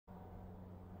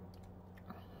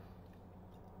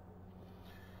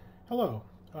Hello,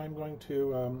 I'm going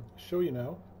to show you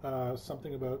now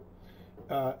something about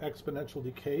exponential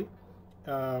decay,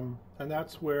 and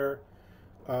that's where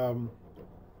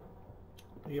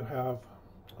you have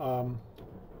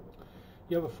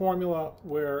a formula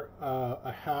where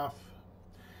a half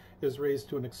is raised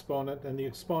to an exponent, and the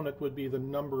exponent would be the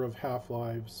number of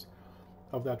half-lives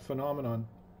of that phenomenon.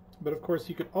 But of course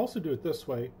you could also do it this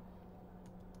way.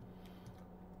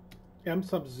 M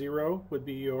sub 0 would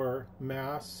be your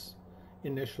mass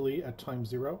initially at time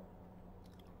 0,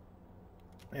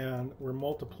 and we're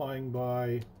multiplying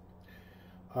by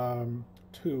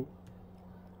 2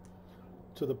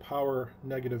 to the power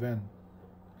negative n.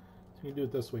 So you can do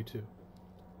it this way too.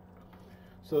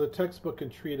 So the textbook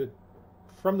can treat it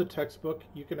from the textbook.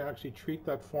 You can actually treat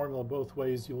that formula both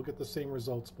ways. You will get the same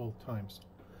results both times.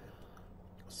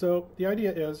 So the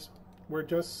idea is we're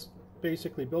just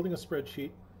basically building a spreadsheet,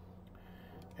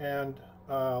 and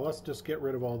let's just get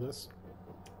rid of all this.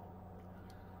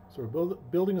 So we're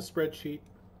building a spreadsheet,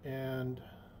 and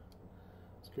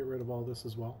let's get rid of all this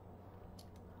as well.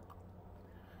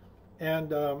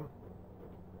 And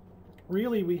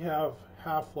really we have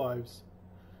half-lives,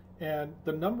 and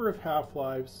the number of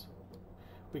half-lives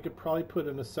we could probably put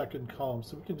in a second column,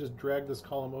 so we can just drag this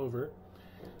column over.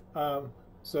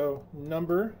 So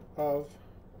number of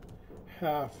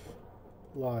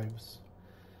half-lives,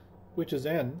 which is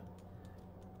n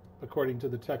according to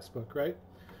the textbook, right?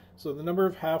 So the number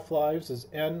of half-lives is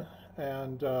n,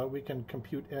 and we can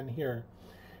compute n here.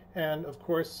 And of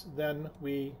course then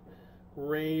we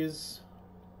raise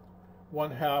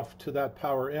 1/2 to that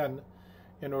power n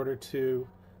in order to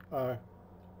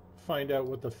find out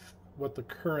what the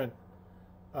current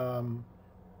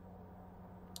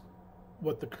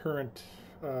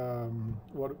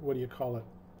what do you call it?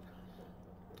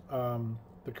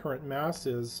 The current mass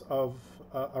is of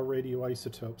a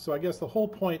radioisotope. So I guess the whole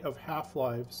point of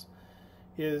half-lives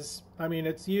is, I mean,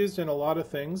 it's used in a lot of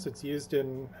things. It's used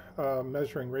in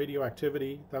measuring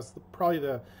radioactivity. That's probably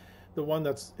the one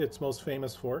it's most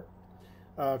famous for.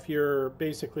 If you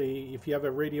have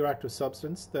a radioactive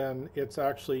substance, then it's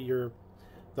actually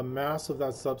the mass of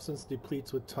that substance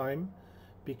depletes with time,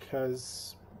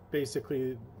 because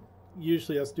basically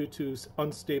usually that's due to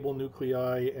unstable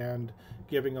nuclei and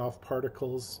giving off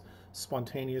particles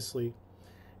spontaneously,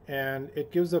 and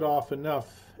it gives it off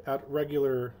enough at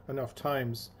regular enough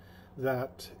times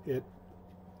that it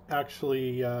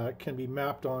actually can be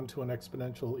mapped onto an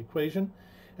exponential equation,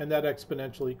 and that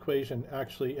exponential equation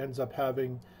actually ends up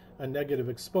having a negative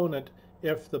exponent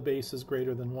if the base is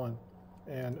greater than 1.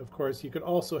 And of course you could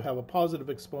also have a positive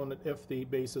exponent if the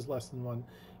base is less than 1.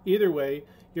 Either way,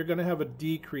 you're going to have a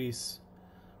decrease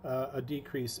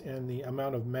in the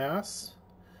amount of mass.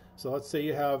 So let's say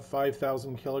you have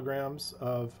 5,000 kilograms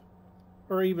of,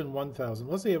 or even 1,000.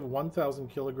 Let's say you have 1,000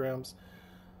 kilograms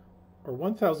or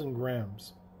 1,000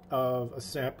 grams of a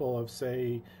sample of,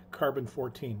 say,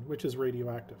 carbon-14, which is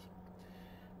radioactive.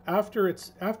 After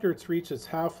it's reached its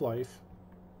half-life,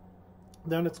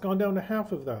 then it's gone down to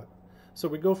half of that. So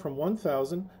we go from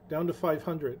 1,000 down to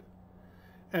 500.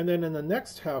 And then in the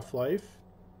next half-life,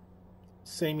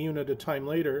 same unit of time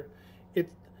later,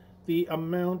 the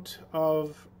amount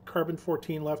of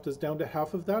carbon-14 left is down to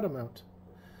half of that amount.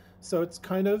 So it's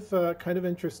kind of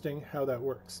interesting how that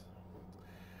works.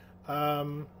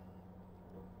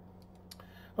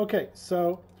 Okay,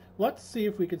 so let's see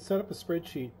if we could set up a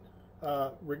spreadsheet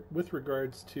with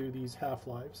regards to these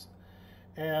half-lives.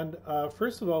 And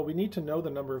first of all, we need to know the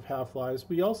number of half-lives.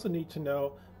 We also need to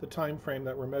know the time frame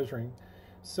that we're measuring.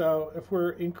 So if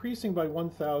we're increasing by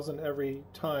 1,000 every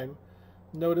time,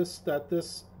 notice that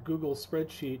this Google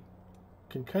spreadsheet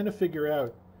can kind of figure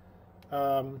out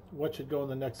what should go in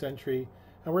the next entry.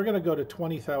 And we're going to go to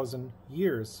 20,000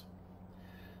 years.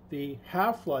 The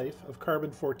half-life of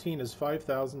carbon-14 is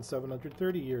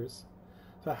 5,730 years.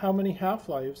 So how many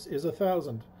half-lives is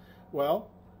 1,000?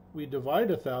 Well, we divide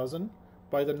 1,000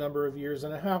 by the number of years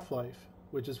in a half-life,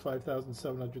 which is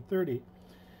 5,730,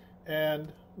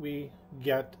 and we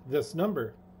get this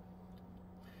number.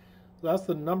 So that's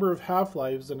the number of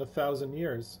half-lives in 1,000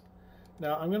 years.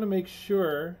 Now I'm going to make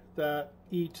sure that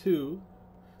E2,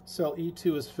 cell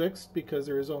E2, is fixed because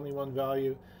there is only one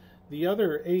value. The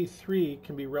other A3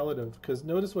 can be relative, because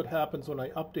notice what happens when I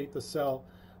update the cell.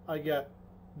 I get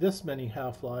this many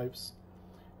half-lives,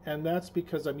 and that's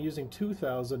because I'm using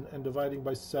 2,000 and dividing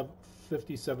by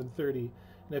 5,730.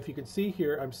 And if you can see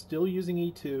here, I'm still using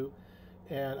E2,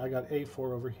 and I got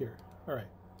A4 over here. All right.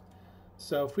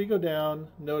 So if we go down,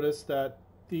 notice that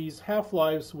these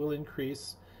half-lives will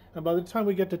increase, and by the time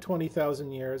we get to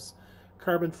 20,000 years,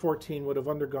 carbon-14 would have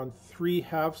undergone 3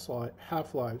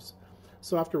 half-lives.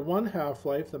 So after 1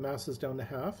 half-life, the mass is down to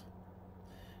half.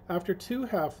 After 2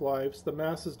 half-lives, the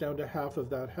mass is down to half of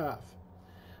that half.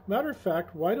 Matter of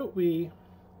fact, why don't we,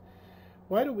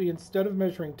 instead of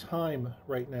measuring time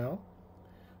right now,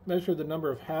 measure the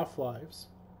number of half-lives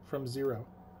from 0.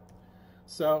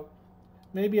 So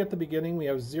maybe at the beginning we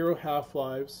have 0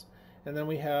 half-lives, and then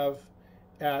we have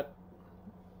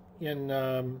in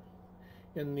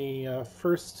the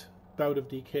first bout of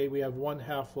decay we have 1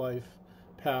 half-life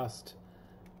passed,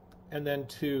 and then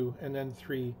 2, and then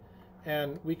 3,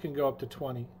 and we can go up to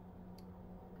 20.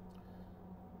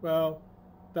 Well,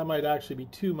 that might actually be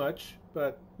too much,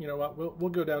 but you know what, we'll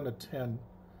go down to 10.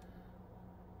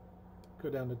 Go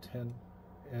down to 10.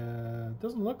 It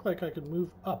doesn't look like I could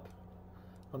move up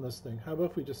on this thing. How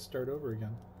about if we just start over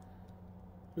again?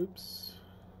 Oops.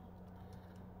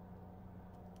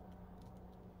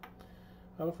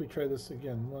 How about if we try this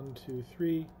again? 1, 2,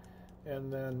 3,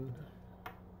 and then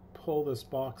pull this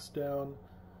box down,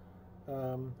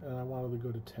 and I wanted to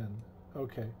go to 10.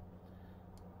 Okay,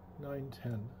 9,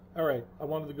 10. All right, I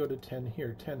wanted to go to 10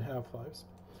 here, 10 half-lives.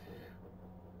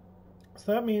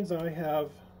 So that means I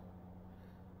have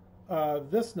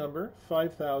this number,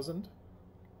 5,000,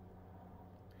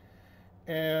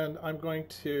 and I'm going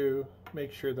to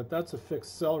make sure that that's a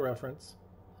fixed cell reference,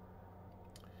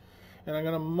 and I'm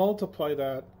going to multiply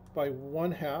that by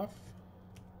 1/2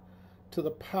 to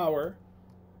the power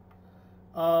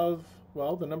of,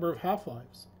 well, the number of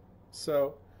half-lives.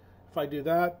 So if I do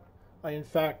that, I in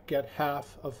fact get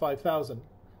half of 5,000.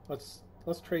 Let's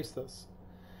trace this.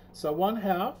 So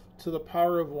 1/2 to the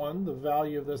power of 1, the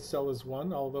value of this cell is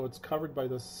 1, although it's covered by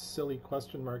this silly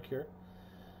question mark here.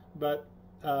 But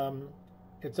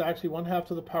it's actually 1/2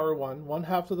 to the power 1.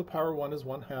 1/2 to the power 1 is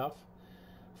 1/2.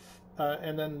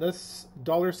 And then this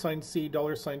 $C,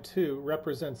 $2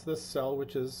 represents this cell,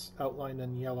 which is outlined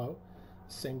in yellow,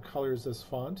 same color as this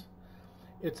font.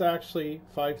 It's actually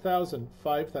 5,000.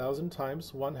 5,000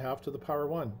 times 1/2 to the power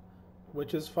 1,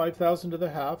 which is 5,000 to the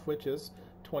half, which is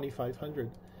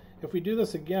 2,500. If we do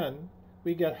this again,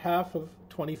 we get half of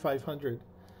 2,500.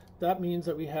 That means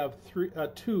that we have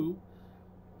two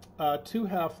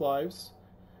half-lives,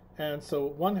 and so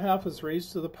 1/2 is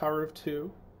raised to the power of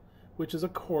 2, which is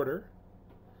 1/4,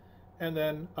 and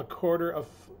then 1/4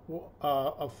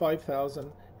 of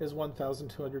 5,000 is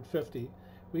 1,250.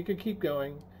 We could keep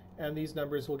going, and these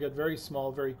numbers will get very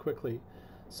small very quickly.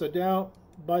 So now,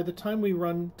 by the time we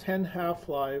run 10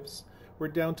 half-lives, we're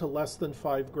down to less than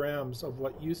 5 grams of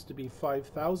what used to be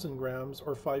 5,000 grams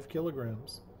or 5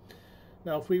 kilograms.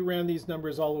 Now, if we ran these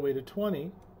numbers all the way to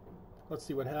 20, let's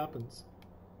see what happens.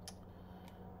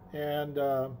 And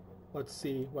let's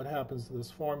see what happens to this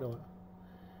formula.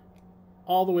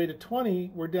 All the way to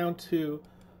 20, we're down to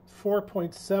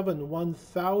 4.71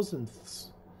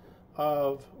 thousandths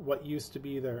of what used to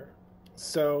be there.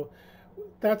 So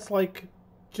that's like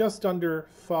just under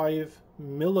 5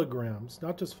 milligrams,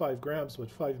 not just 5 grams, but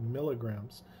 5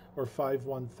 milligrams, or 5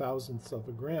 1,000ths of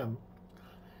a gram.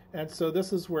 And so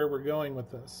this is where we're going with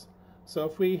this. So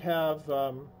if we have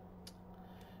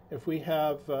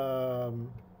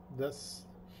this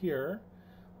here,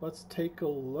 let's take a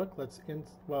look.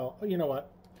 Well, you know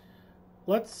what?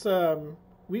 Let's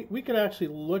we could actually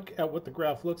look at what the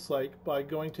graph looks like by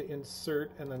going to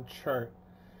Insert and then Chart,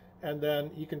 and then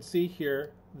you can see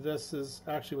here this is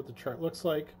actually what the chart looks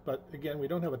like. But again, we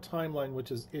don't have a timeline,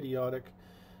 which is idiotic.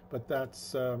 But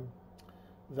that's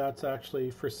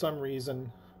actually for some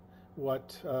reason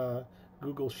what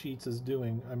Google Sheets is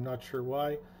doing. I'm not sure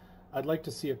why. I'd like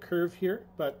to see a curve here,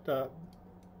 but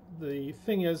the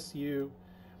thing is,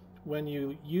 when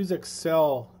you use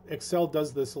Excel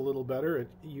does this a little better.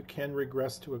 You can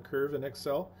regress to a curve in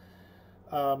Excel,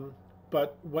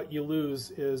 but what you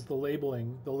lose is the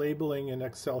labeling. The labeling in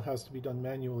Excel has to be done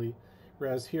manually,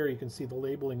 whereas here you can see the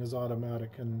labeling is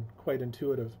automatic and quite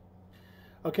intuitive.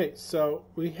 Okay, so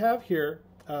we have here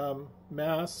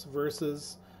mass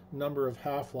versus number of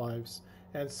half-lives,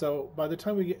 and so by the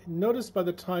time by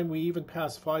the time we even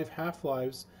pass 5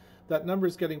 half-lives, that number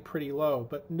is getting pretty low.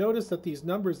 But notice that these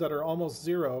numbers that are almost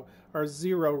 0 are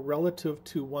 0 relative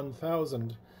to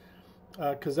 1,000,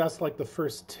 because that's like the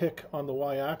first tick on the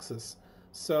y-axis.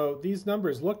 So these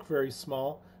numbers look very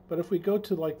small, but if we go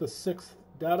to like the 6th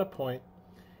data point,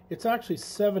 it's actually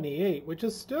 78, which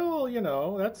is still,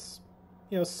 that's,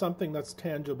 something that's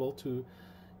tangible to,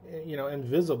 and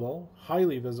visible,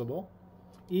 highly visible.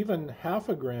 Even half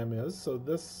a gram is, so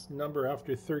this number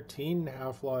after 13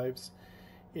 half-lives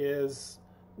is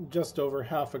just over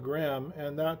half a gram,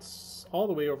 and that's all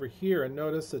the way over here, and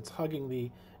notice it's hugging the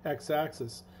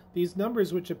x-axis. These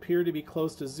numbers which appear to be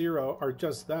close to 0 are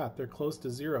just that. They're close to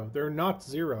 0. They're not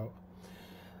 0.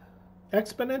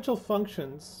 Exponential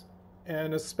functions,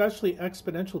 and especially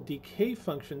exponential decay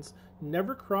functions,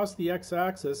 never cross the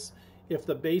x-axis if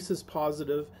the base is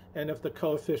positive and if the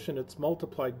coefficient it's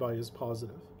multiplied by is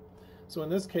positive. So in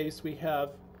this case, we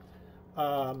have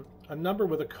a number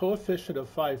with a coefficient of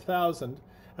 5,000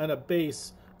 and a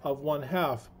base of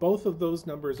 1/2. Both of those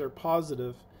numbers are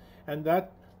positive, and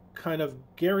that kind of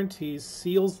guarantees,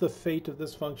 seals the fate of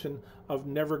this function of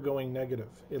never going negative.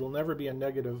 It'll never be a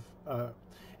negative.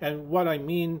 And what I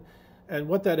mean, and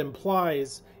what that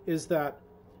implies, is that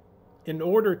in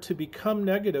order to become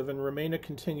negative and remain a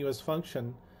continuous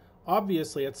function,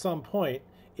 obviously at some point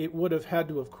it would have had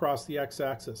to have crossed the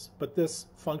x-axis, but this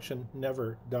function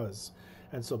never does.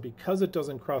 And so because it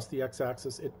doesn't cross the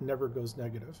x-axis, it never goes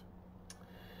negative.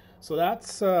 So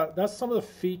that's some of the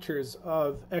features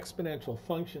of exponential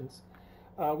functions.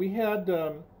 We had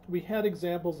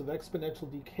examples of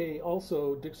exponential decay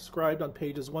also described on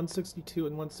pages 162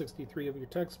 and 163 of your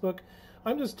textbook.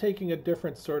 I'm just taking a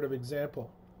different sort of example.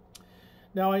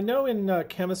 Now I know in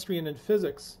chemistry and in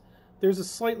physics there's a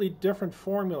slightly different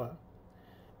formula,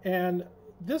 and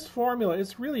this formula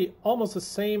is really almost the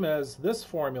same as this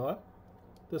formula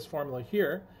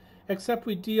here, except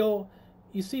we deal,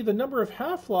 you see, the number of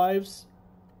half-lives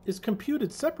is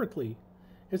computed separately.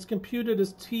 It's computed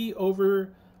as t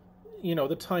over,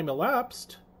 the time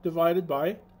elapsed divided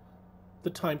by the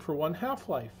time for one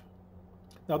half-life.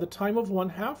 Now the time of one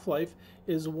half-life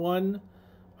is one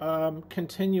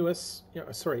continuous,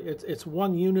 it's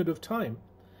 1 unit of time.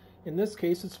 In this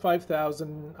case, it's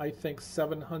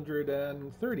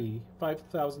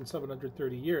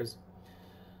 5,730 years.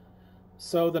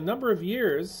 So the number of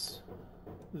years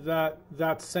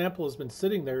that sample has been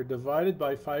sitting there divided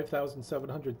by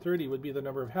 5,730 would be the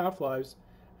number of half-lives,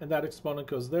 and that exponent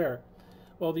goes there.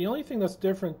 Well, the only thing that's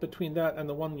different between that and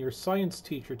the one your science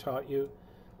teacher taught you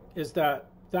is that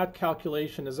that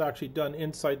calculation is actually done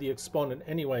inside the exponent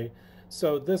anyway.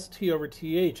 So this t over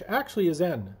th actually is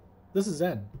n. This is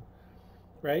n,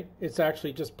 right? It's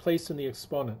actually just placed in the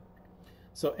exponent.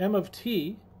 So m of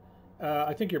t,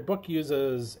 I think your book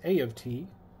uses a of t,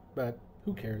 but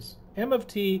who cares? M of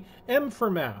t, m for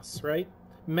mass, right?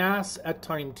 Mass at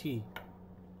time t.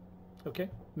 Okay?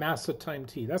 Mass at time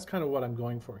t. That's kind of what I'm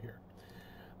going for here.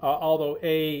 Although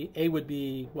a would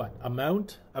be what?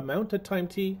 Amount at time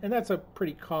t, and that's a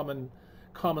pretty common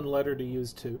letter to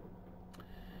use too.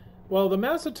 Well, the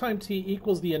mass at time t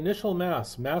equals the initial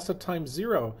mass at time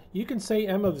 0. You can say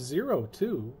m of 0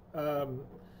 too, and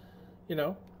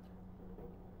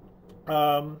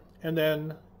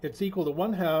then it's equal to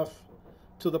 1/2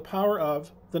 to the power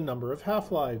of the number of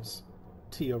half-lives,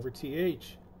 t over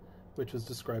th, which is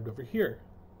described over here.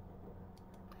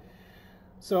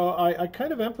 So I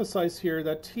kind of emphasize here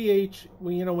that th,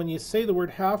 when you say the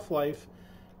word half-life,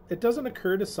 it doesn't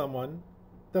occur to someone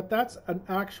that that's an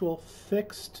actual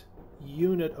fixed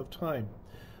unit of time.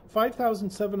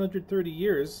 5,730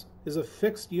 years is a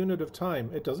fixed unit of time.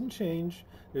 It doesn't change.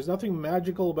 There's nothing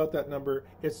magical about that number.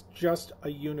 It's just a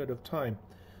unit of time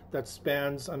that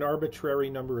spans an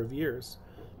arbitrary number of years.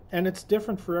 And it's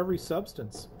different for every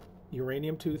substance.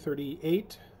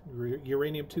 Uranium-238,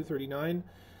 uranium-239,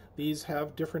 these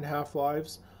have different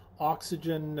half-lives.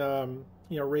 Oxygen,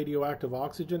 radioactive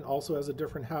oxygen also has a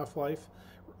different half-life.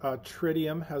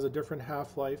 Tritium has a different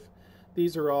half-life.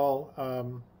 These are all,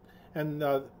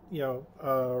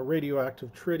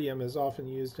 radioactive tritium is often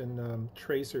used in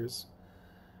tracers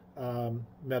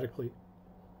medically.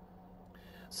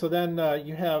 So then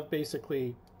you have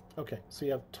basically, so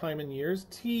you have time in years.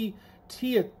 T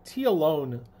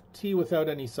alone, T without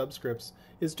any subscripts,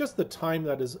 is just the time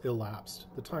that is elapsed,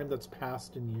 the time that's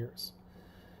passed in years.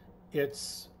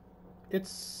 It's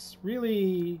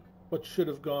really what should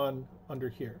have gone under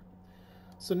here.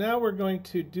 So now we're going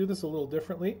to do this a little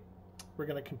differently. We're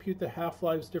going to compute the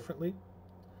half-lives differently,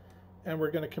 and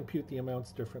we're going to compute the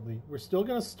amounts differently. We're still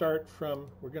going to start from,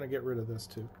 we're going to get rid of this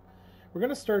too. We're going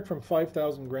to start from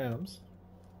 5,000 grams,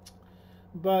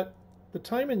 but the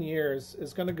time in years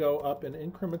is going to go up in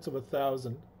increments of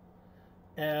 1,000,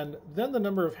 and then the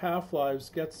number of half-lives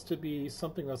gets to be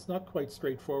something that's not quite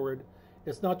straightforward.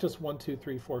 It's not just 1, 2,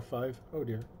 3, 4, 5. Oh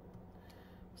dear.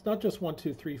 It's not just 1,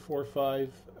 2, 3, 4,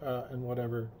 5, and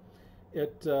whatever.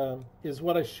 It is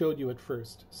what I showed you at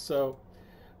first. So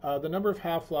the number of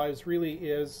half-lives really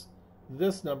is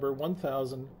this number,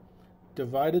 1,000,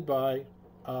 divided by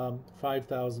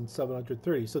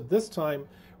 5,730. So this time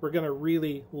we're going to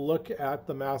really look at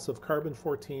the mass of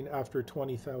carbon-14 after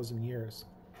 20,000 years.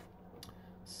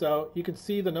 So you can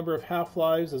see the number of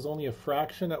half-lives is only a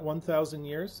fraction at 1,000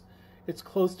 years. It's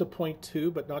close to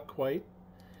 0.2, but not quite.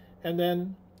 And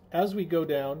then as we go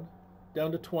down,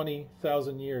 down to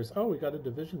 20,000 years. Oh, we got a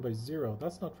division by 0.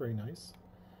 That's not very nice.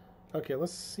 Okay,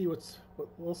 let's see what's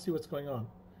going on.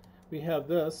 We have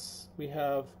this. We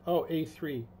have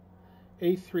A3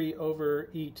 over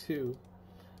E2.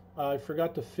 I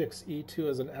forgot to fix E2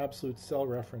 as an absolute cell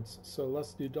reference. So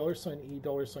let's do $E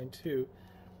 $2,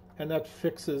 and that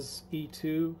fixes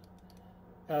E2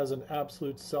 as an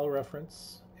absolute cell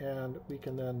reference, and we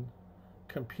can then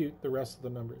compute the rest of the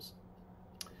numbers.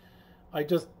 I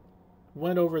just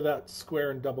went over that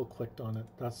square and double clicked on it.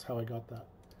 That's how I got that.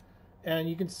 And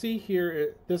you can see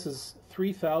here, this is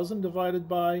 3,000 divided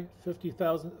by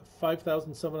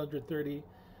 5,730.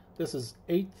 This is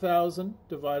 8,000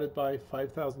 divided by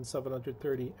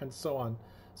 5,730, and so on.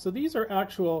 So these are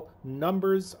actual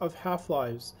numbers of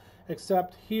half-lives,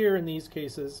 except here in these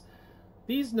cases,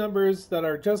 these numbers that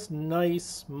are just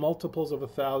nice multiples of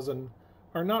 1,000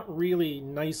 are not really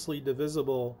nicely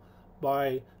divisible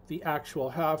by the actual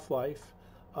half-life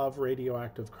of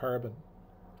radioactive carbon.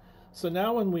 So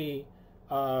now when we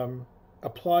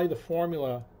apply the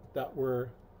formula that we're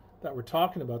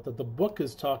talking about, that the book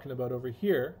is talking about over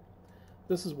here,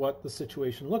 this is what the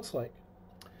situation looks like.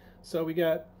 So we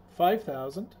get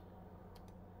 5,000,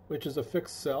 which is a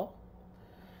fixed cell,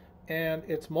 and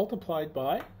it's multiplied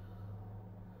by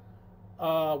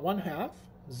 1/2,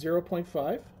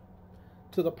 0.5,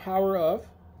 to the power of,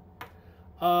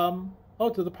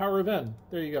 to the power of n.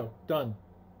 There you go, done.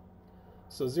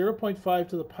 So 0.5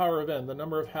 to the power of n, the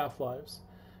number of half-lives.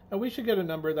 And we should get a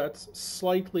number that's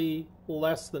slightly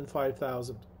less than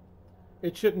 5,000.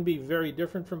 It shouldn't be very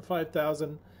different from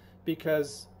 5,000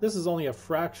 because this is only a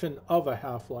fraction of a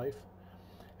half-life.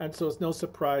 And so it's no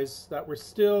surprise that we're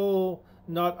still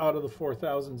not out of the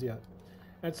 4,000s yet.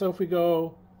 And so if we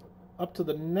go up to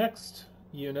the next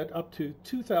unit, up to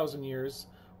 2,000 years,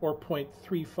 or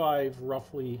 0.35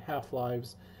 roughly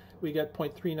half-lives, we get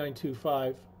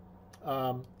 0.3925,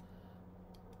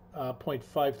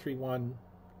 0.531,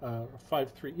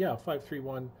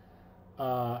 531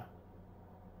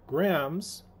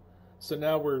 grams. So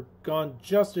now we're gone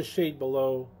just a shade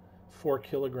below 4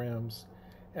 kilograms.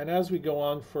 And as we go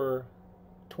on for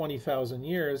 20,000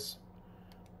 years,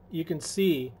 you can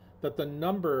see that the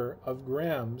number of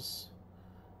grams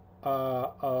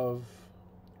of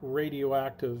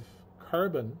radioactive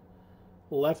carbon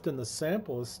left in the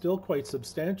sample is still quite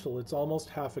substantial. It's almost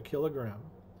 1/2 kilogram.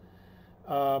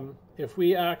 If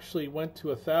we actually went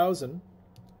to 1,000,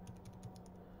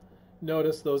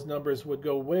 notice those numbers would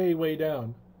go way, way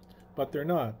down, but they're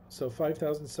not. So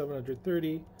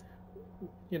 5,730,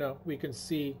 we can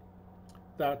see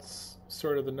that's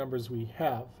sort of the numbers we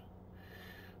have.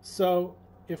 So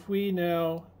if we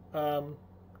now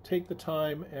take the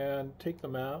time and take the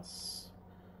mass,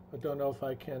 I don't know if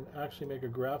I can actually make a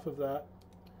graph of that.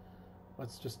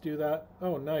 Let's just do that.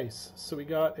 Oh, nice. So we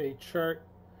got a chart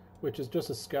which is just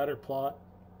a scatter plot.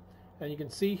 And you can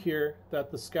see here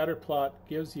that the scatter plot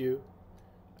gives you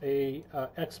a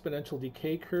exponential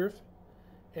decay curve.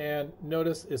 And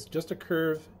notice it's just a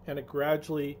curve and it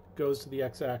gradually goes to the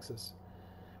x-axis.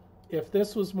 If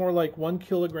this was more like 1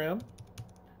 kilogram,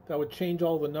 that would change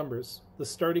all the numbers. The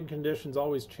starting conditions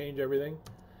always change everything.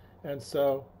 And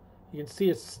so you can see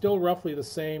it's still roughly the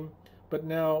same, but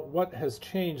now what has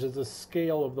changed is the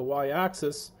scale of the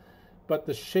y-axis, but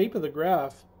the shape of the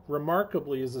graph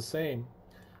remarkably is the same.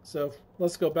 So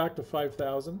let's go back to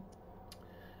 5,000.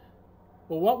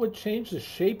 Well, what would change the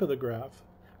shape of the graph?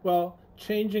 Well,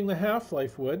 changing the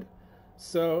half-life would.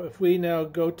 So if we now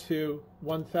go to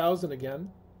 1,000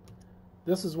 again,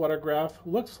 this is what our graph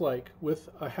looks like with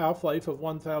a half-life of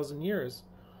 1,000 years.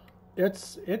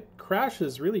 It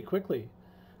crashes really quickly,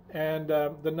 and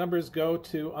the numbers go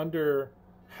to under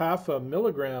 0.5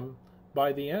 milligram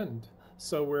by the end.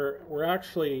 So we're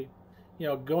actually,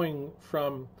 going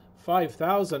from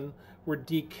 5,000, we're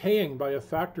decaying by a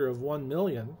factor of 1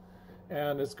 million,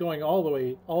 and it's going all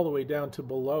the way down to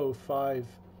below 5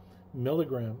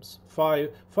 milligrams.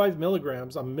 5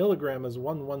 milligrams. A milligram is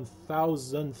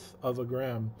 1/1000th of a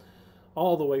gram,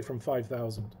 all the way from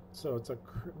 5,000. So it's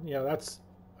that's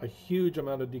a huge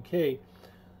amount of decay,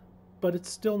 but it's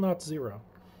still not zero.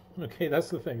 Okay, that's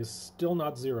the thing. It's still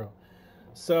not zero.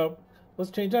 So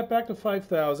let's change that back to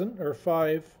 5,000 or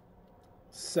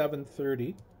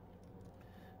 5,730.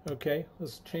 Okay,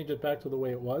 let's change it back to the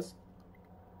way it was.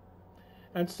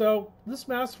 And so this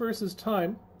mass versus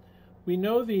time, we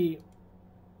know the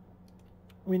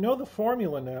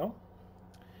formula now.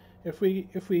 If we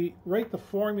write the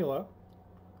formula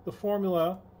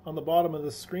on the bottom of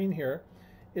the screen here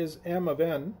is m of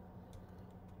n,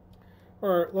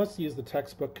 or let's use the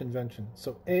textbook convention.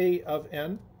 So a of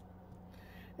n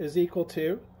is equal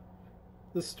to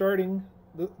the starting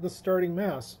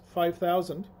mass,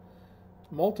 5,000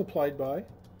 multiplied by,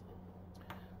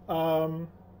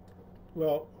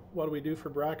 well, what do we do for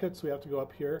brackets? We have to go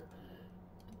up here,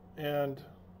 and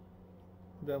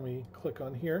then we click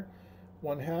on here,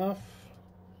 1/2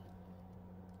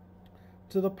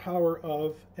 to the power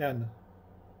of n.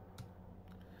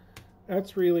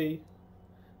 That's really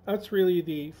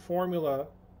the formula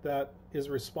that is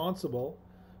responsible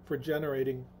for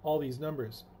generating all these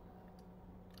numbers.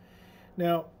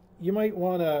 Now, you might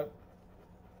want to,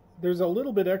 there's a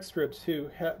little bit extra to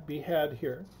be had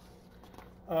here.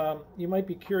 You might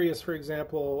be curious, for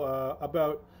example,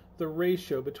 about the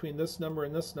ratio between this number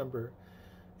and this number.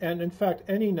 And in fact,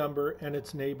 any number and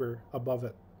its neighbor above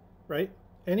it, right?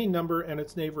 Any number and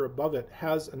its neighbor above it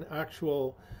has an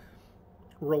actual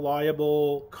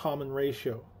reliable common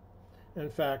ratio. In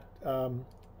fact,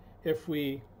 if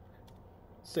we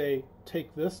say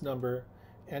take this number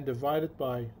and divide it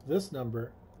by this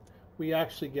number, we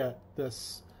actually get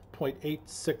this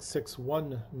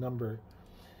 0.8661 number.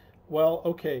 Well,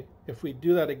 okay, if we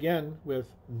do that again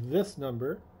with this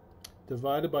number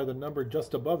divided by the number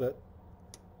just above it,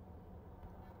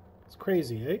 it's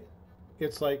crazy, eh?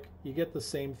 It's like you get the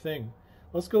same thing.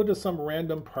 Let's go to some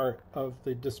random part of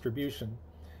the distribution.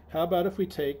 How about if we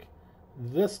take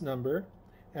this number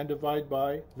and divide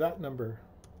by that number?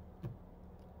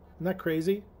 Isn't that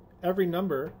crazy?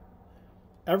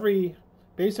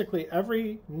 Basically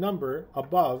every number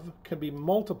above can be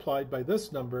multiplied by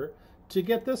this number to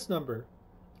get this number,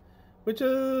 which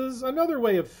is another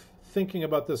way of thinking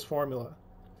about this formula.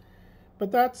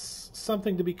 But that's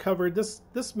something to be covered.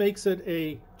 This makes it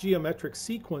a geometric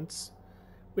sequence,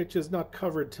 which is not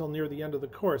covered till near the end of the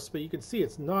course, but you can see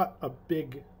it's not a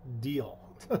big deal,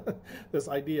 this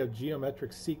idea of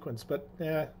geometric sequence, but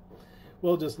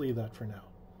we'll just leave that for now.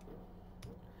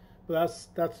 But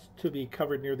that's to be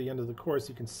covered near the end of the course.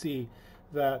 You can see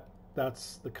that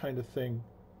that's the kind of thing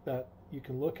that you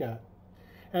can look at.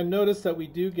 And notice that we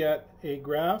do get a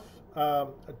graph.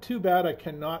 Too bad I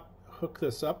cannot hook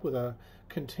this up with a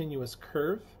continuous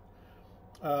curve.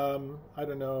 I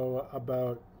don't know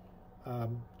about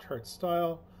chart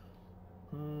style,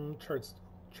 chart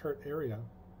area.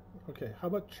 Okay, how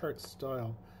about chart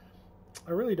style?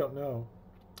 I really don't know.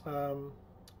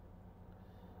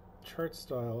 Chart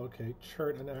style, okay,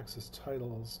 chart and axis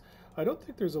titles. I don't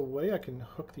think there's a way I can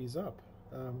hook these up.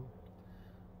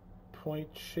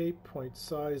 Point shape, point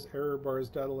size, error bars,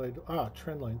 data line.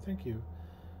 Trend line, thank you.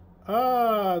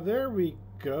 There we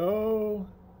go.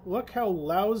 Look how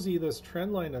lousy this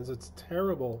trend line is. It's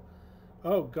terrible.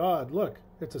 Oh God, look,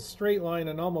 it's a straight line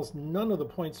and almost none of the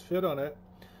points fit on it.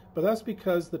 But that's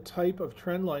because the type of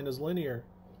trend line is linear.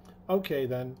 Okay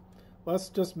then, let's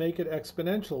just make it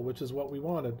exponential, which is what we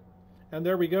wanted. And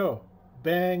there we go.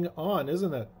 Bang on,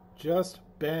 isn't it? Just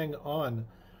bang on.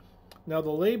 Now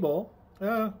the label,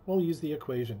 we'll use the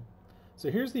equation. So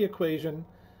here's the equation.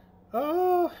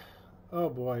 Oh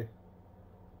boy.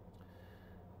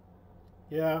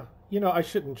 Yeah, you know, I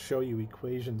shouldn't show you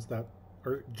equations that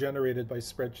are generated by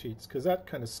spreadsheets because that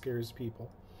kind of scares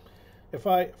people. If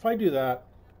I do that,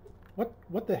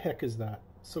 what the heck is that?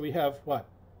 So we have what?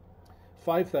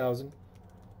 5,000.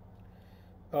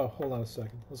 Oh, hold on a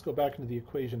second. Let's go back into the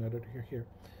equation editor here.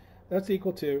 That's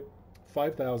equal to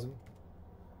 5,000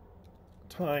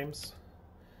 times,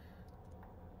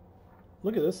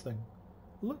 look at this thing.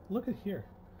 Look at here.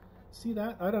 See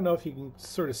that? I don't know if you can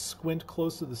sort of squint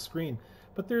close to the screen,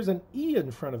 but there's an E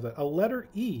in front of it, a letter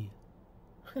E.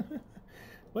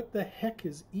 What the heck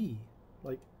is E?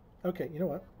 Like, okay, you know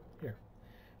what? Here.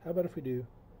 How about if we do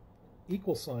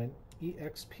equal sign,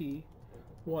 EXP1.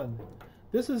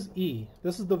 This is E.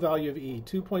 This is the value of E,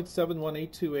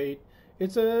 2.71828.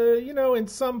 It's a, you know, in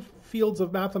some fields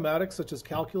of mathematics, such as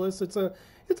calculus, it's a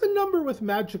number with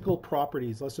magical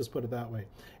properties. Let's just put it that way.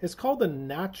 It's called the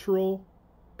natural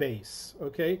base,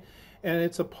 okay? And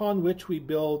it's upon which we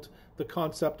build the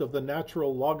concept of the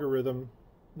natural logarithm.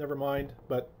 Never mind,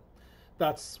 but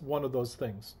that's one of those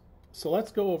things. So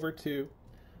let's go over to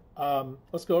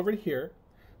here.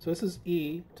 So this is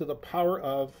E to the power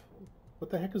of,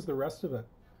 what the heck is the rest of it?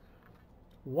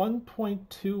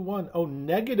 1.21. Oh,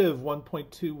 negative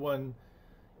 1.21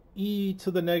 e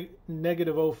to the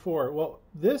negative 04. Well,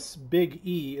 this big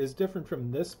E is different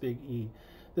from this big E.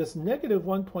 This negative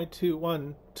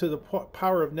 1.21 to the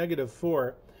power of negative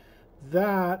 4,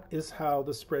 that is how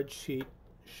the spreadsheet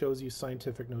shows you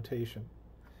scientific notation.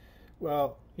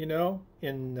 Well, you know,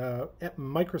 in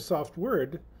Microsoft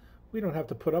Word, we don't have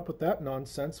to put up with that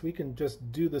nonsense. We can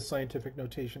just do the scientific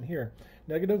notation here.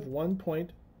 Negative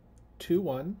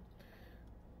 1.21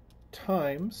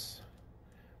 times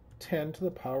 10 to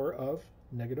the power of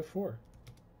 -4.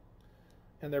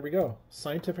 And there we go,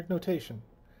 scientific notation.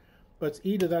 But it's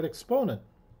e to that exponent,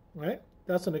 right?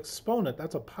 That's an exponent,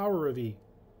 that's a power of e.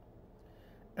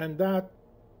 And that,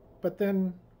 but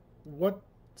then what,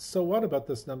 so what about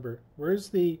this number? Where's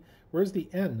the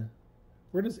n?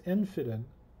 Where does n fit in?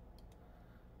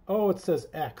 Oh, it says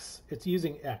x. It's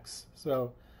using x.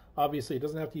 So obviously it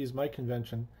doesn't have to use my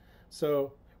convention.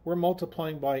 So we're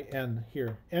multiplying by n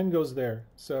here. N goes there.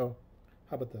 So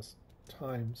how about this?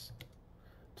 Times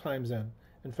n.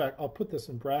 In fact, I'll put this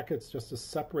in brackets just to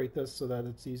separate this so that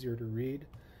it's easier to read.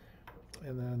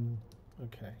 And then,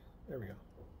 okay, there we go.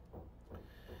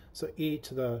 So e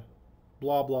to the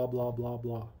blah, blah, blah, blah,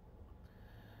 blah.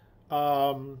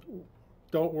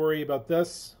 Don't worry about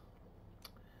this,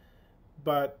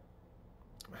 but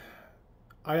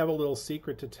I have a little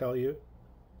secret to tell you.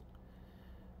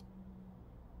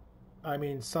 I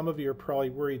mean, some of you are probably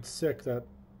worried sick that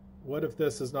what if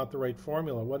this is not the right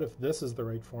formula? What if this is the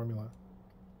right formula?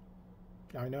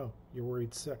 I know, you're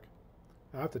worried sick.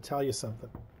 I have to tell you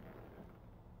something.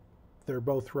 They're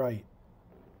both right.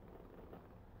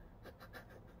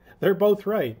 They're both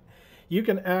right. You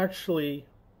can actually,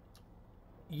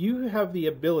 you have the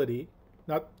ability,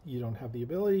 not you don't have the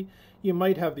ability, you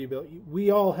might have the ability, we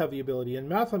all have the ability. In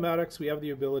mathematics, we have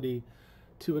the ability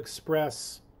to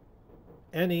express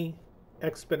any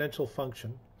exponential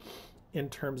function in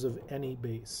terms of any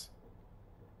base.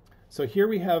 So here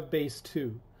we have base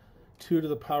 2, 2 to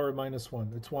the power of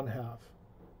 -1, it's 1/2.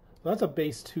 That's a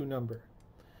base 2 number.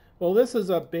 Well, this is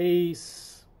a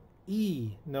base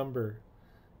e number.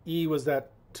 E was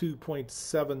that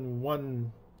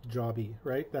 2.71 jobby,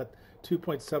 right? That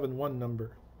 2.71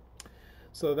 number.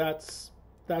 So that's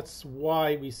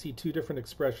why we see two different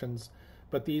expressions,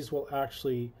 but these will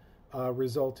actually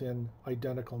result in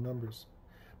identical numbers.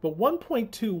 But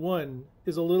 1.21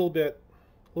 is a little bit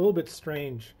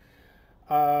strange.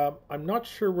 I'm not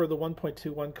sure where the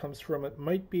 1.21 comes from. It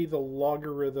might be the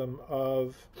logarithm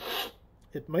of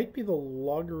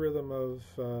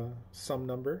some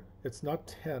number. It's not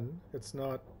 10. It's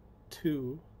not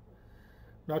 2.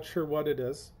 Not sure what it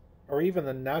is. Or even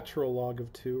the natural log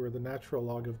of 2 or the natural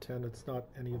log of 10. It's not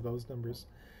any of those numbers.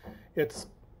 It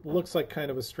looks like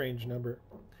kind of a strange number.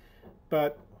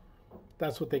 But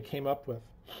that's what they came up with.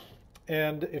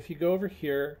 And if you go over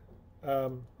here,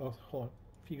 oh, hold on.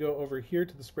 If you go over here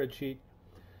to the spreadsheet,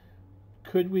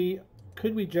 could we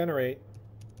generate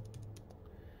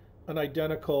an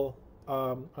identical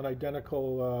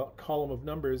column of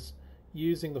numbers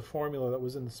using the formula that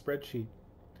was in the spreadsheet?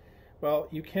 Well,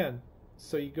 you can.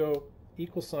 So you go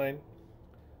 =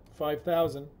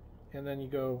 5,000, and then you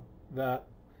go that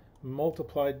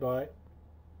multiplied by.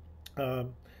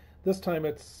 This time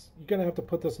you're going to have to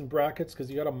put this in brackets because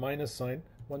you got a minus sign.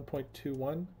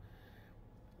 1.21.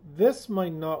 This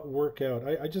might not work out.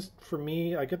 For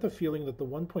me, I get the feeling that the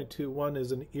 1.21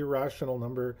 is an irrational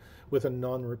number with a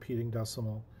non-repeating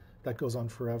decimal that goes on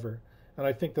forever. And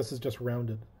I think this is just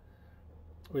rounded,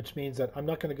 which means that I'm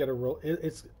not going to get a real,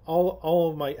 it's all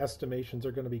of my estimations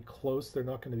are going to be close. They're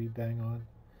not going to be bang on.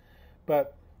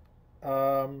 But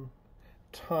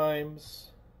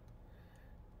times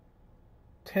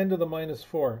 10 to the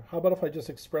 -4. How about if I just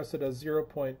express it as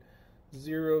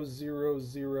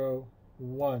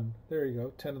 0.0001? There you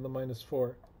go, 10 to the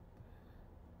 -4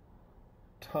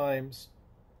 times,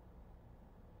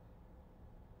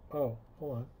 oh,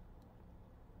 hold on.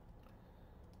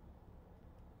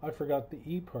 I forgot the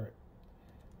e part.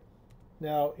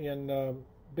 Now,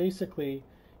 basically,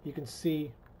 you can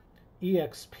see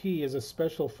exp is a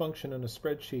special function in a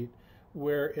spreadsheet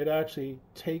where it actually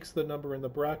takes the number in the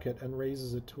bracket and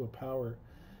raises it to a power.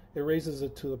 It raises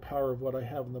it to the power of what I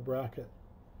have in the bracket.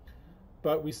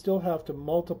 But we still have to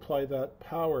multiply that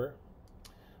power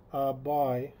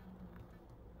by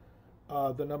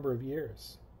the number of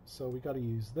years. So we got to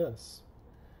use this.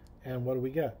 And what do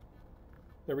we get?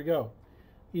 There we go.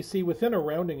 You see, within a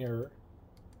rounding error,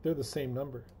 they're the same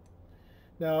number.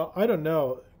 Now, I don't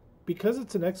know. Because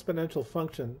it's an exponential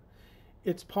function,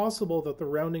 it's possible that the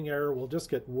rounding error will just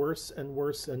get worse and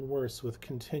worse and worse with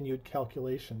continued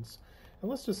calculations. And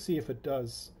let's just see if it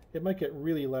does. It might get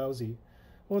really lousy.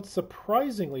 Well, it's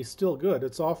surprisingly still good.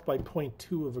 It's off by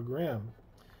 0.2 of a gram,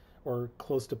 or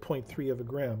close to 0.3 of a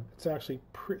gram. It's actually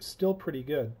still pretty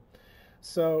good.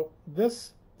 So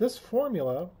this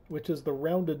formula, which is the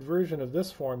rounded version of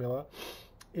this formula,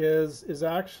 is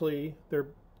actually there.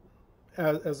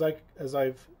 As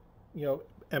I've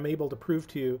am able to prove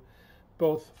to you,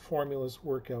 both formulas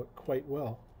work out quite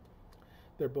well.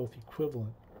 They're both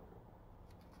equivalent.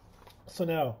 So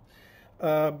now,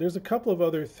 there's a couple of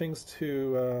other things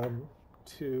to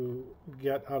to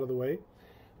get out of the way.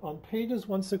 On pages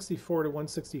 164 to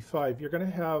 165, you're going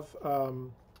to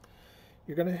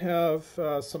have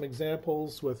some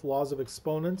examples with laws of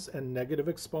exponents and negative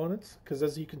exponents, because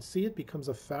as you can see, it becomes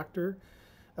a factor,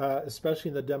 especially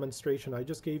in the demonstration I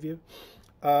just gave you.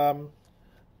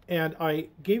 And I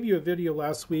gave you a video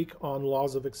last week on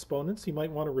laws of exponents. You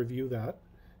might want to review that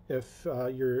if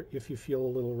you feel a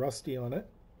little rusty on it.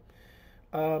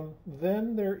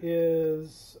 Then there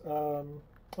is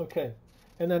okay,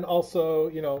 and then also,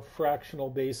 you know, fractional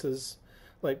bases.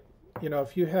 Like, you know,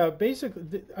 if you have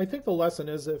basically, I think the lesson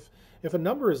is if a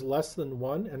number is less than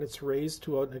 1 and it's raised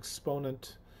to an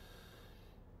exponent,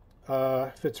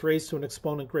 if it's raised to an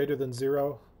exponent greater than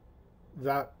 0,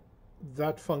 that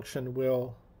function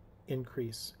will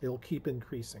increase. It'll keep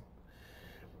increasing.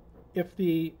 If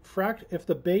the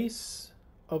base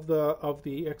of the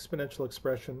exponential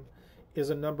expression is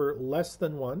a number less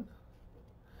than 1,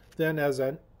 then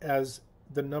as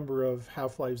the number of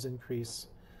half-lives increase,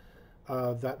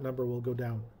 that number will go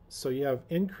down. So you have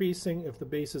increasing if the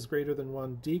base is greater than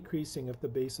 1, decreasing if the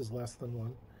base is less than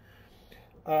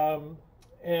 1.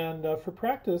 For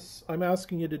practice, I'm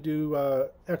asking you to do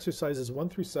exercises 1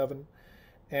 through 7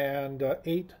 and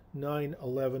 8, 9,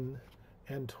 11,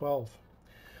 and 12.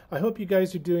 I hope you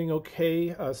guys are doing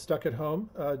okay stuck at home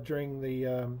during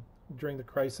the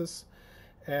crisis,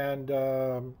 and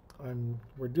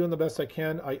we're doing the best I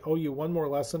can. I owe you one more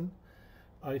lesson.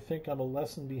 I think I'm a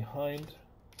lesson behind,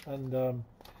 and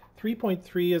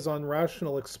 3.3 is on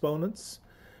rational exponents,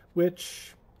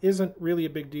 which isn't really a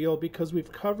big deal because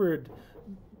we've covered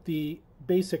the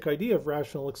basic idea of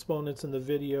rational exponents in the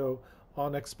video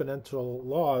on exponential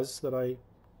laws that I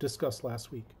discussed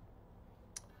last week.